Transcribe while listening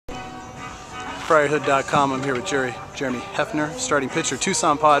FriarHood.com. I'm here with Jeremy Hefner, starting pitcher,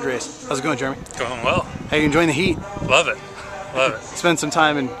 Tucson Padres. How's it going, Jeremy? Going well. How you enjoying the heat? Love it. Love it. Spent some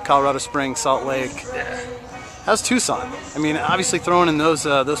time in Colorado Springs, Salt Lake. Yeah. How's Tucson? I mean, obviously throwing in those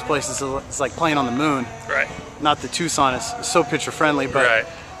places is like playing on the moon. Right. Not that Tucson is so pitcher friendly, but right.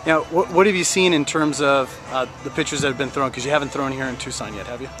 You know, what have you seen in terms of the pitchers that have been thrown? Because you haven't thrown here in Tucson yet,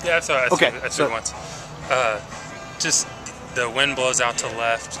 have you? Yeah, I threw so, once. Just the wind blows out to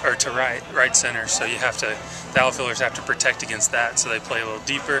left or to right center, so the outfielders have to protect against that, so they play a little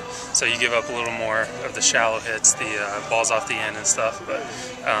deeper, so you give up a little more of the shallow hits, the balls off the end and stuff,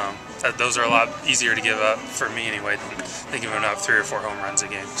 but those are a lot easier to give up, for me anyway, than giving up 3 or 4 home runs a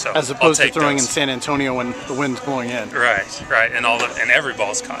game. So as opposed to throwing in San Antonio when the wind's blowing in. Right, and every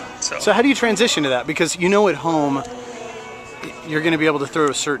ball's caught. So how do you transition to that? Because you know at home, you're going to be able to throw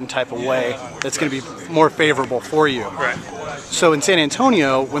a certain type of way that's going to be more favorable for you. Right. So in San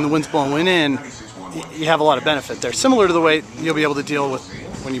Antonio, when the wind's blowing in, you have a lot of benefit there. Similar to the way you'll be able to deal with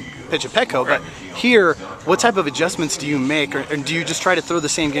when you pitch at Petco. Right. But here, what type of adjustments do you make, or do you just try to throw the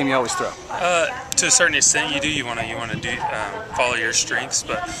same game you always throw? To a certain extent, you do. You want to follow your strengths.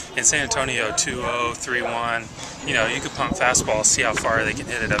 But in San Antonio, 2-0, 3-1, you could pump fastballs, see how far they can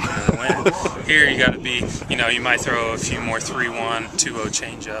hit it up into the wind. Here, you got to be, you might throw a few more 3-1, 2-0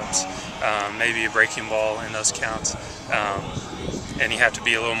 change-ups, maybe a breaking ball in those counts. And you have to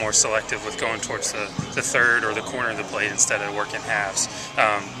be a little more selective with going towards the third or the corner of the plate instead of working halves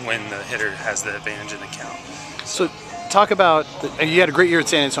when the hitter has the advantage in the count. So talk about, you had a great year at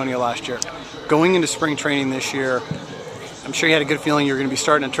San Antonio last year. Going into spring training this year, I'm sure you had a good feeling you were going to be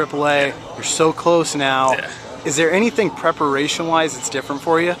starting in AAA. Yeah. You're so close now. Yeah. Is there anything preparation-wise that's different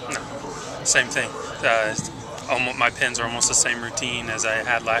for you? No, same thing. My pins are almost the same routine as I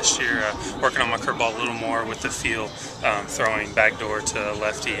had last year, working on my curveball a little more with the feel, throwing backdoor to a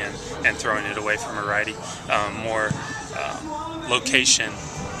lefty and throwing it away from a righty. More location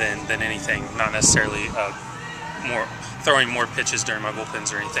than anything, not necessarily throwing more pitches during my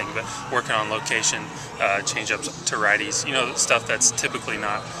bullpens or anything, but working on location, change-ups to righties, stuff that's typically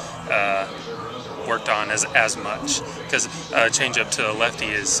not worked on as much, because a change-up to a lefty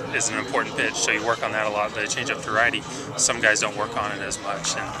is an important pitch, so you work on that a lot, but a change-up to righty, some guys don't work on it as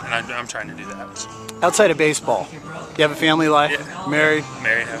much, and I'm trying to do that. Outside of baseball, you have a family life? Yeah. Married?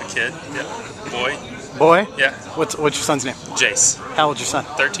 Married, have a kid, yeah. Boy? Yeah. What's your son's name? Jace. How old's your son?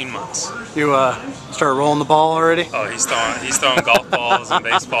 13 months. You started rolling the ball already? Oh, he's throwing golf balls and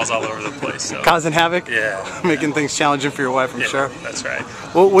baseballs all over the place. So. Causing havoc? Yeah. Making things challenging for your wife, I'm sure. That's right.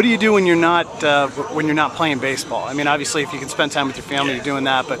 Well, what do you do when you're not playing baseball? I mean, obviously, if you can spend time with your family, you're doing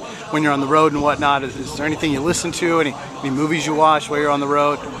that. But when you're on the road and whatnot, is there anything you listen to? Any movies you watch while you're on the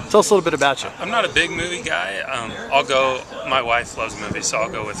road? Tell us a little bit about you. I'm not a big movie guy. I'll go. My wife loves movies, so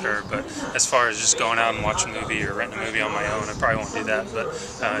I'll go with her. But as far as just going out and watching a movie or renting a movie on my own, I probably won't do that.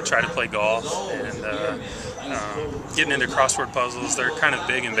 But try to play golf and getting into crossword puzzles. They're kind of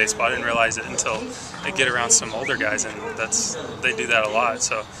big in baseball. I didn't realize it until I get around some older guys, and they do that a lot.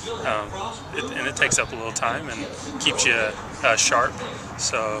 So it takes up a little time and keeps you sharp.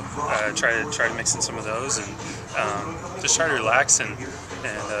 So try to mix in some of those and just try to relax and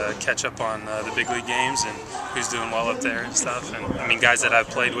catch up on the big league games and who's doing well up there and stuff. And I mean, guys that I've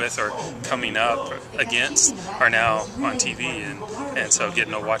played with or coming up against are now on TV, and so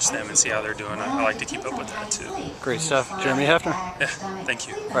getting to watch them and see how they're doing, I like to keep up with that too. Great stuff. Jeremy Hefner. Yeah, thank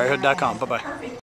you. FriarHood.com. Bye-bye.